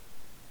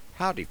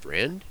Howdy,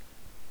 friend.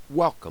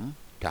 Welcome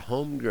to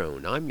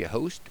Homegrown. I'm your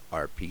host,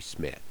 R.P.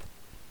 Smith.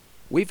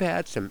 We've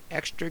had some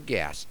extra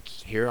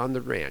guests here on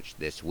the ranch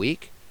this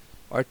week.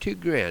 Our two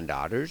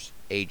granddaughters,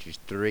 ages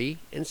 3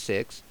 and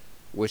 6,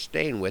 were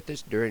staying with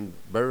us during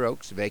Burr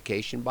Oak's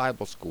Vacation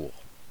Bible School.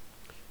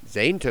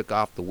 Zane took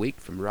off the week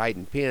from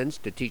riding pins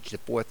to teach the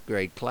 4th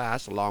grade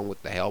class along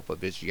with the help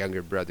of his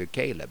younger brother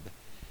Caleb.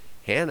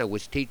 Hannah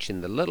was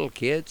teaching the little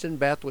kids and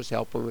Beth was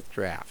helping with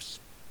crafts.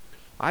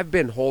 I've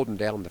been holding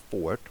down the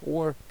fort,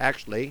 or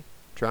actually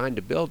trying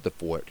to build the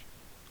fort,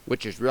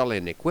 which is really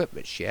an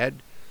equipment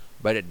shed,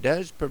 but it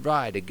does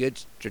provide a good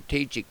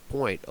strategic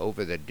point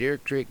over the Deer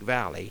Creek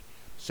Valley,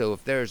 so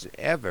if there's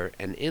ever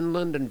an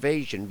inland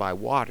invasion by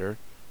water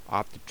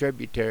off the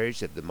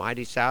tributaries of the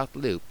mighty South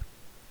Loop,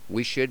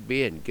 we should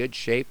be in good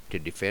shape to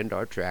defend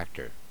our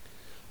tractor.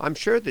 I'm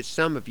sure that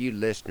some of you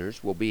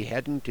listeners will be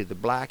heading to the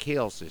Black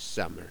Hills this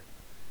summer.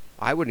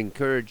 I would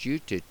encourage you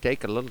to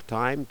take a little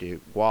time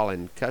while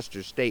in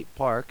Custer State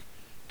Park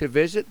to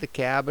visit the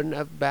cabin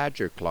of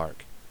Badger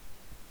Clark,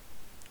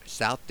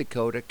 South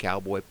Dakota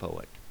cowboy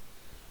poet.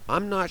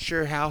 I'm not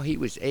sure how he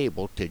was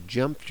able to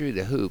jump through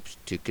the hoops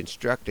to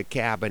construct a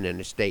cabin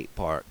in a state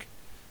park,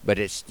 but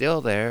it's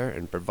still there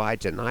and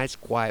provides a nice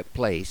quiet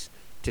place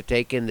to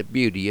take in the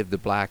beauty of the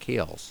Black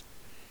Hills.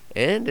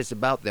 And it's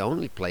about the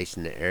only place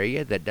in the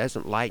area that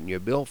doesn't lighten your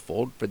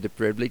billfold for the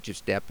privilege of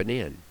stepping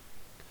in.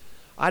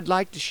 I'd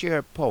like to share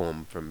a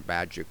poem from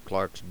Badger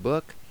Clark's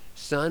book,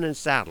 Sun and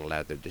Saddle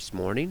Leather, this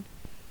morning.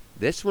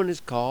 This one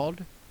is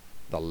called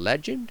The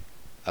Legend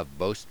of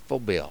Boastful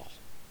Bill.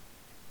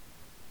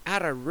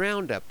 At a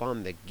roundup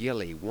on the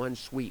Gilly one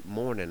sweet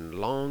morning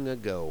long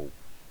ago,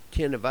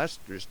 10 of us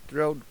was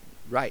throwed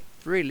right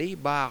freely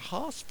by a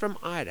hoss from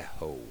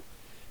Idaho,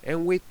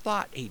 and we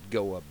thought he'd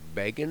go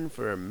a-beggin'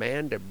 for a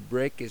man to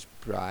break his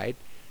pride,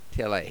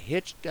 till a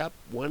hitched up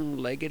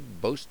one-legged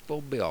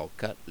boastful Bill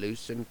cut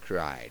loose and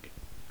cried,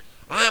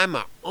 "I'm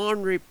a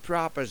ornery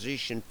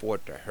proposition for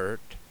to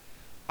hurt.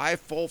 I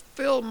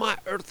fulfill my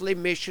earthly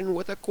mission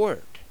with a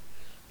quirt.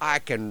 I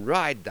can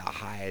ride the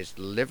highest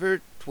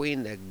liver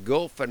 'tween the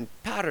Gulf and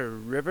Powder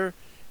River,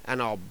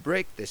 and I'll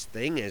break this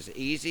thing as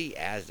easy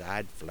as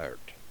I'd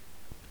flirt."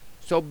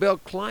 So Bill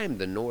climbed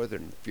the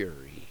northern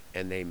fury,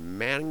 and they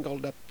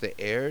mangled up the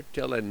air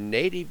till a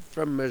native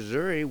from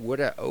Missouri would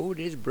 'a' owed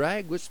his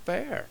brag was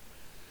fair.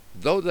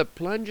 Though the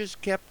plunges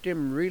kept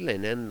him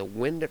reeling and the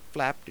wind that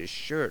flapped his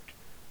shirt,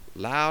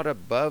 loud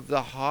above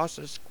the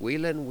hoss's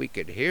squealing we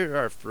could hear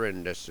our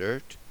friend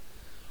assert,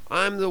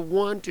 "I'm the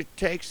one to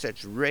take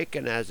such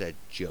raking as a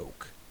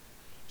joke.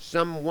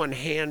 Someone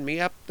hand me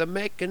up the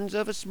makings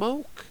of a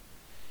smoke.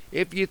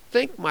 If you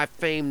think my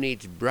fame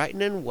needs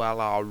brightening,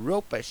 well, I'll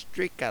rope a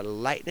streak of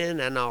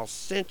lightning and I'll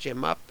cinch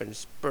him up and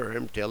spur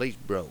him till he's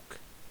broke."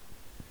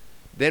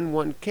 Then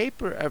one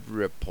caper of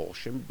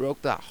repulsion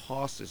broke the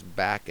hoss's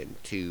back in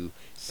two,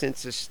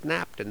 senses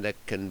snapped in the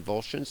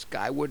convulsion,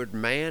 skyward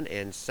man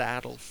and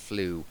saddle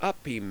flew. Up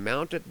he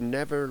mounted,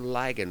 never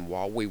lagging,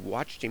 while we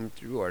watched him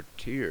through our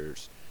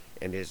tears,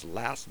 and his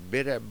last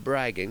bit of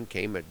bragging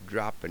came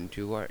a-droppin'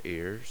 to our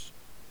ears.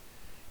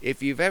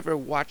 If you've ever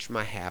watched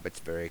my habits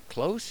very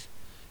close,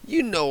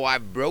 you know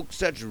I've broke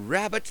such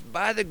rabbits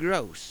by the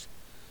gross.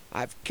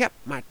 I've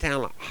kept my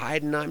talent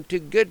hidin', I'm too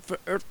good for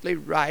earthly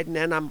riding,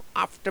 and I'm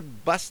off to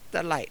bust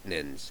the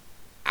lightnings.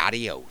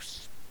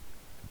 Adios.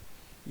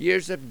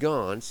 Years have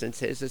gone since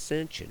his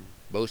ascension.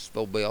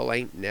 Boastful Bill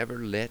ain't never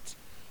lit,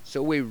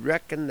 so we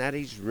reckon that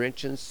he's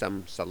wrenchin'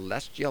 some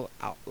celestial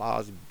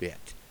outlaw's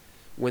bit.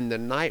 When the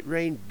night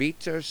rain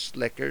beats our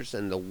slickers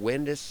and the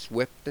wind is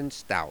swift and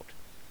stout,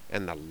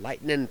 and the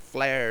lightning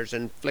flares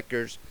and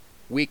flickers,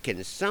 we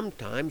can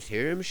sometimes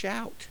hear him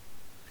shout,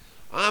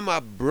 "I'm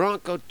a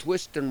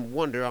bronco-twistin'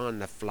 wonder on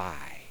the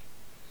fly.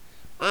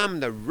 I'm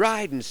the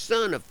riding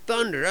son of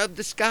thunder of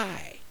the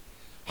sky.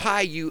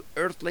 Hi, you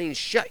earthlings,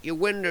 shut your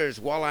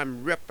winders while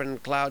I'm rippin'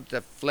 clouds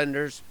of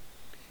flinders.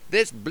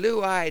 This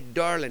blue-eyed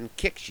darlin'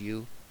 kicks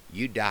you,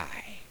 you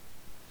die."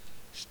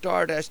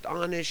 Stardust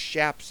on his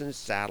shaps and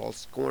saddle,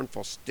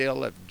 scornful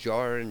still of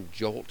jar and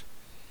jolt,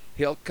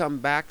 he'll come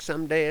back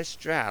some day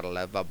astraddle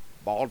of a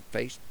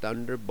bald-faced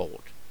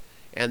thunderbolt,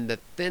 and the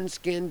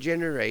thin-skinned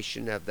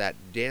generation of that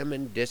dim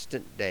and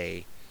distant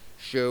day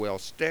sure will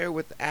stare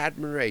with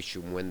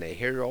admiration when they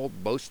hear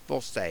old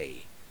Boastful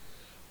say,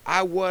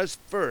 "I was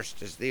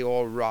first, as the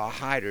old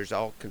rawhiders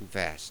all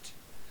confessed.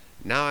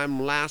 Now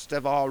I'm last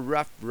of all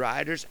rough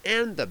riders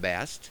and the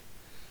best.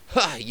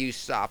 Ha, you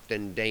soft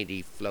and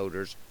dainty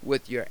floaters,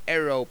 with your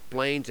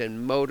aeroplanes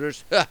and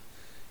motors, ha!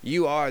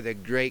 You are the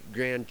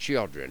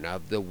great-grandchildren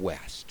of the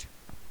West."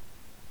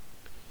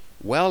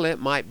 Well, it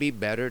might be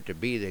better to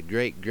be the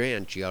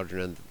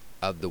great-grandchildren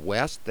of the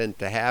West than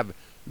to have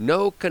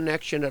no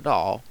connection at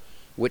all,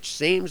 which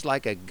seems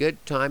like a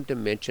good time to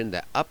mention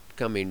the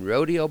upcoming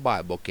Rodeo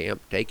Bible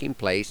Camp taking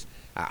place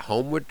at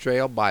Homeward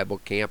Trail Bible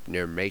Camp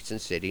near Mason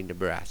City,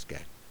 Nebraska.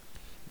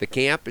 The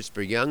camp is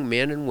for young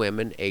men and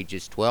women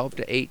ages 12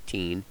 to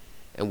 18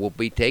 and will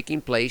be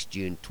taking place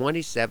June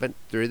 27th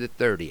through the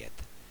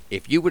 30th.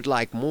 If you would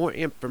like more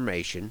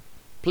information,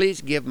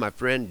 please give my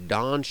friend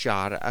Don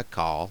Shada a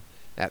call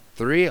at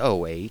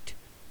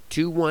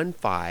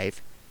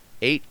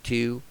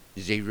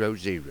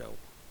 308-215-8200.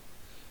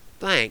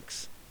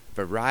 Thanks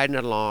for riding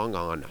along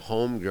on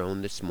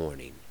Homegrown this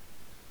morning.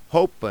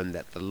 Hoping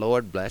that the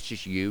Lord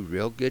blesses you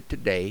real good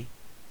today,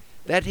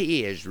 that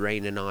He is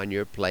raining on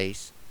your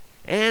place,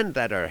 and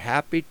that our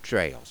happy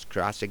trails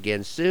cross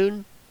again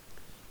soon.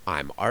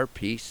 I'm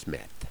R.P.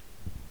 Smith.